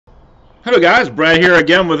Hello guys, Brad here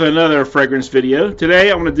again with another fragrance video.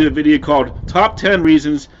 Today I want to do a video called Top 10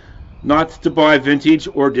 Reasons Not to Buy Vintage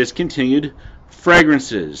or Discontinued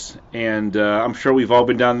Fragrances. And I'm sure we've all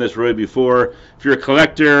been down this road before. If you're a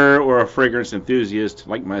collector or a fragrance enthusiast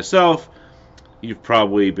like myself, you've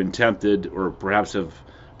probably been tempted or perhaps have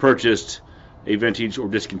purchased a vintage or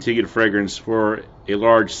discontinued fragrance for a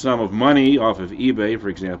large sum of money off of eBay, for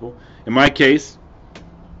example. In my case,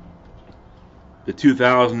 the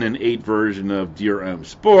 2008 version of Dear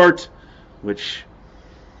Sport, which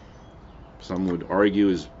some would argue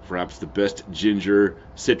is perhaps the best ginger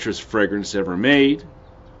citrus fragrance ever made.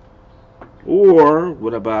 Or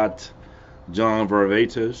what about John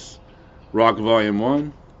Varvatos Rock Volume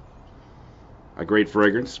 1? A great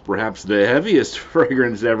fragrance, perhaps the heaviest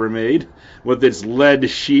fragrance ever made, with its lead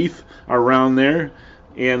sheath around there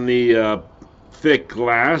and the thick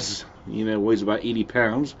glass, weighs about 80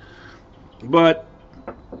 pounds. But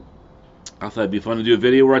I thought it'd be fun to do a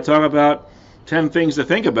video where I talk about 10 things to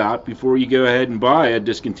think about before you go ahead and buy a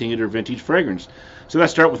discontinued or vintage fragrance. So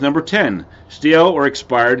let's start with number 10, stale or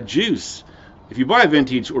expired juice. If you buy a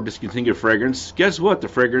vintage or discontinued fragrance, guess what? The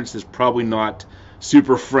fragrance is probably not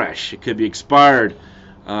super fresh. It could be expired.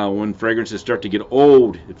 When fragrances start to get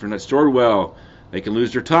old, if they're not stored well, they can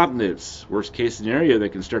lose their top notes. Worst case scenario, they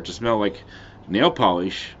can start to smell like nail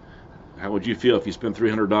polish. How would you feel if you spent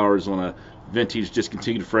 $300 on a vintage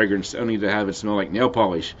discontinued fragrance only to have it smell like nail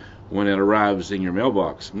polish when it arrives in your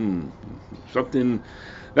mailbox? Something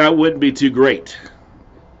that wouldn't be too great.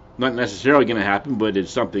 Not necessarily going to happen, but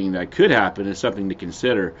it's something that could happen. It's something to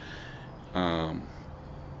consider.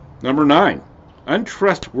 Number 9,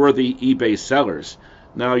 untrustworthy eBay sellers.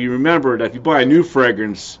 Now you remember that if you buy a new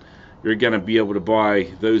fragrance, you're going to be able to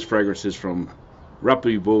buy those fragrances from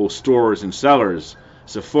reputable stores and sellers.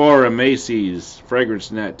 Sephora, Macy's,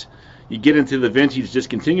 FragranceNet. You get into the vintage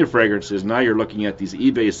discontinued fragrances, now you're looking at these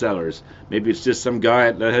eBay sellers. Maybe it's just some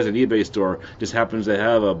guy that has an eBay store, just happens to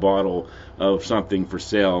have a bottle of something for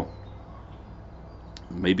sale.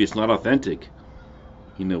 Maybe it's not authentic.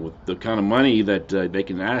 With the kind of money that they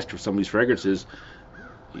can ask for some of these fragrances,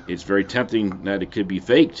 it's very tempting that it could be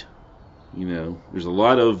faked. There's a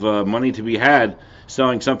lot of money to be had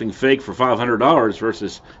selling something fake for $500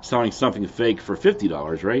 versus selling something fake for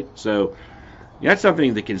 $50, right? So that's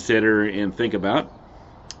something to consider and think about.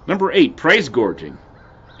 Number 8, price gouging.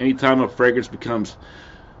 Anytime a fragrance becomes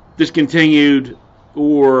discontinued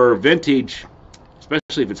or vintage,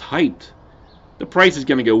 especially if it's hyped, the price is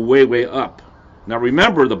going to go way, way up. Now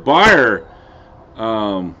remember, the buyer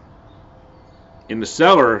and the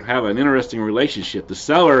seller have an interesting relationship. The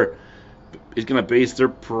seller is going to base their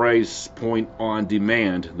price point on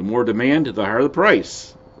demand. The more demand, the higher the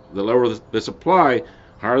price. The lower the supply,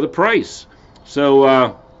 higher the price. So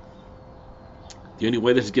the only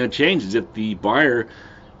way this is going to change is if the buyer,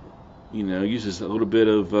 uses a little bit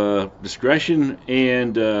of discretion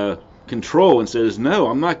and control and says, no,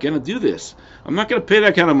 I'm not going to do this. I'm not going to pay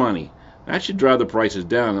that kind of money. That should drive the prices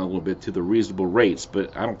down a little bit to the reasonable rates,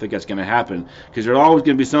 but I don't think that's going to happen because there's always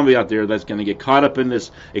going to be somebody out there that's going to get caught up in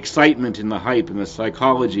this excitement and the hype and the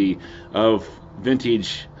psychology of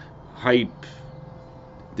vintage hype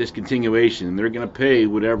discontinuation. They're going to pay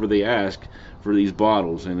whatever they ask for these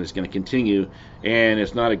bottles, and it's going to continue, and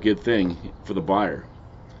it's not a good thing for the buyer.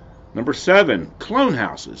 Number 7, clone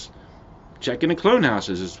houses. Check into clone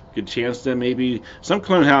houses. There's a good chance that maybe some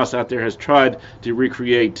clone house out there has tried to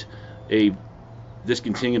recreate a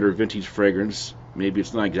discontinued or vintage fragrance. Maybe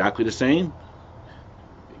it's not exactly the same,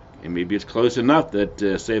 and maybe it's close enough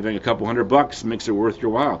that saving a couple $100 makes it worth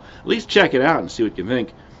your while. At least check it out and see what you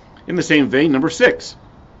think. In the same vein, number 6,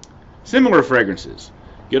 similar fragrances.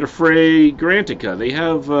 Get a Fragrantica. They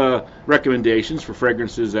have recommendations for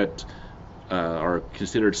fragrances that are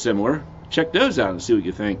considered similar. Check those out and see what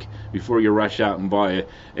you think before you rush out and buy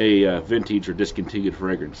a vintage or discontinued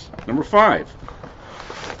fragrance. Number 5,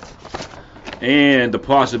 and the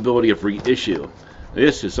possibility of reissue.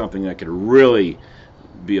 This is something that could really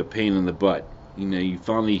be a pain in the butt. You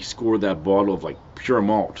finally scored that bottle of pure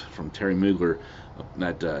malt from Terry Mugler,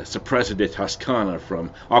 that Sorpresa de Toscana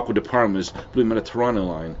from Acqua di Parma's Blue Mediterranean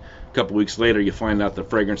line. A couple weeks later, you find out the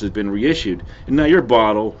fragrance has been reissued, and now your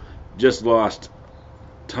bottle just lost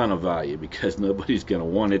a ton of value because nobody's going to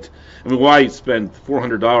want it. I mean, why spend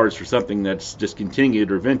 $400 for something that's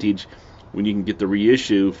discontinued or vintage when you can get the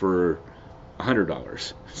reissue for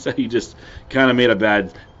 $100? So you just kind of made a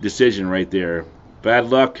bad decision right there.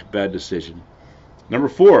 Bad luck, bad decision. Number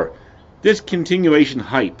 4, discontinuation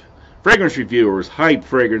hype. Fragrance reviewers hype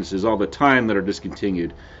fragrances all the time that are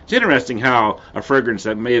discontinued. It's interesting how a fragrance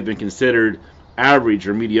that may have been considered average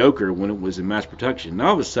or mediocre when it was in mass production. Now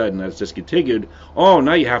all of a sudden that's discontinued. Oh,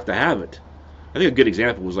 now you have to have it. I think a good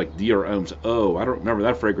example was like Dior Home's Oh. I don't remember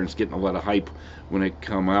that fragrance getting a lot of hype when it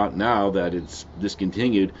come out. Now that it's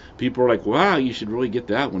discontinued, people are like, wow, you should really get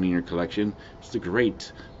that one in your collection. It's a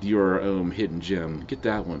great Dior Homme hidden gem. Get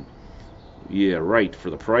that one. Yeah, right. For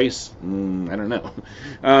the price? I don't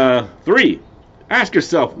know. 3. Ask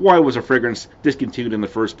yourself, why was a fragrance discontinued in the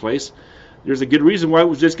first place? There's a good reason why it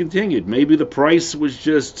was discontinued. Maybe the price was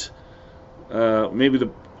just, maybe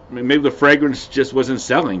the fragrance just wasn't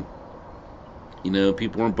selling. You know,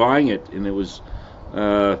 people weren't buying it, and it was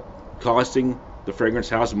costing the fragrance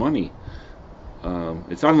house money.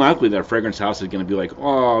 It's unlikely that a fragrance house is going to be like,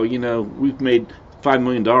 oh, you know, we've made $5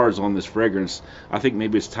 million on this fragrance. I think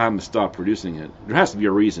maybe it's time to stop producing it. There has to be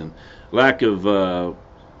a reason. Lack of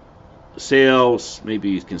sales,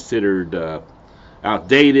 maybe it's considered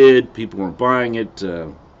outdated. People weren't buying it.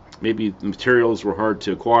 Maybe the materials were hard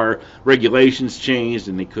to acquire. Regulations changed,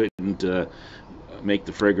 and they couldn't make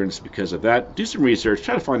the fragrance because of that. Do some research.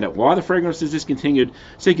 Try to find out why the fragrance is discontinued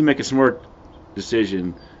so you can make a smart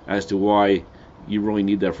decision as to why you really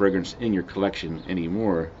need that fragrance in your collection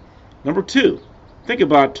anymore. Number 2, think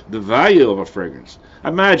about the value of a fragrance.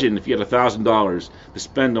 Imagine if you had $1,000 to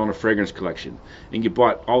spend on a fragrance collection and you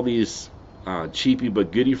bought all these cheapy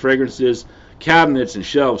but goody fragrances, cabinets and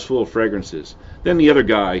shelves full of fragrances. Then the other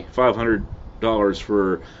guy, $500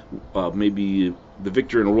 for maybe the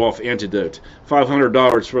Victor and Rolf Antidote,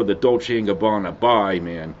 $500 for the Dolce & Gabbana. Buy,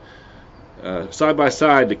 man. Side by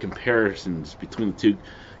side, the comparisons between the two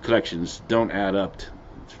collections don't add up,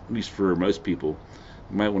 at least for most people.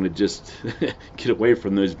 You might want to just get away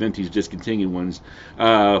from those vintage discontinued ones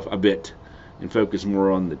a bit and focus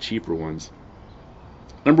more on the cheaper ones.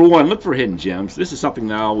 Number 1, look for hidden gems. This is something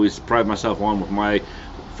that I always pride myself on with my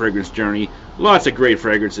fragrance journey. Lots of great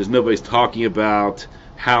fragrances nobody's talking about,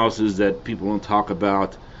 houses that people don't talk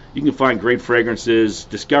about. You can find great fragrances,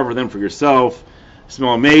 discover them for yourself,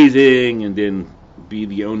 smell amazing, and then be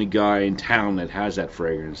the only guy in town that has that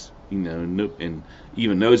fragrance, you know, and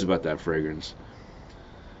even knows about that fragrance,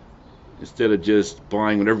 instead of just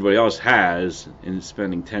buying what everybody else has and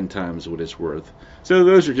spending 10 times what it's worth. So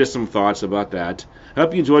those are just some thoughts about that. I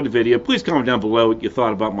hope you enjoyed the video. Please comment down below what you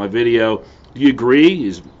thought about my video. Do you agree?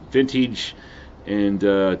 Is vintage and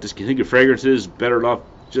discontinued fragrances better off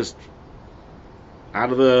just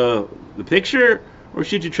out of the picture, or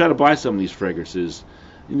should you try to buy some of these fragrances?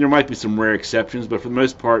 And there might be some rare exceptions, but for the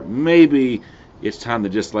most part, maybe it's time to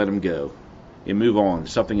just let them go and move on to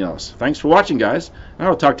something else. Thanks for watching, guys, and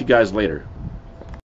I'll talk to you guys later.